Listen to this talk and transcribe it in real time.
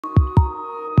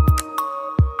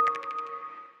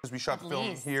We shot the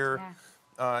film here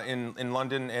in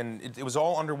London, and it was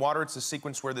all underwater. It's a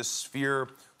sequence where this sphere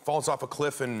falls off a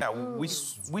cliff, and we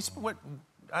spent what,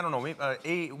 I don't know, maybe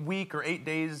a week or 8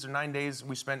 days or 9 days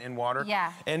we spent in water.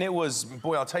 Yeah. And it was,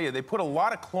 boy, I'll tell you, they put a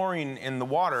lot of chlorine in the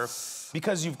water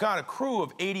because you've got a crew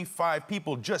of 85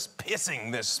 people just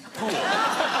pissing this pool.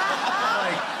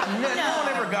 No one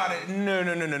ever got it. No.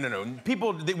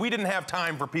 People, we didn't have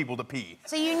time for people to pee.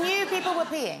 So you knew people were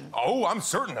peeing? Oh, I'm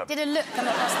certain of it. Did a look come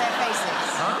across their faces?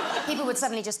 Huh? People would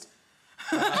suddenly just...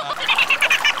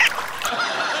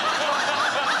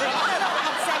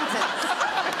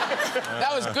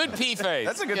 That was good pee face.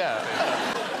 That's a good pee face.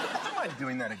 I'm not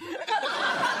doing that again.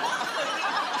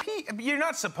 You're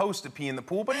not supposed to pee in the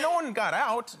pool, but no one got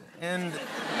out. And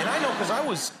I know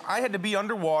because I had to be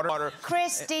underwater.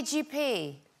 Chris, did you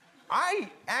pee? I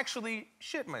actually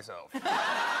shit myself.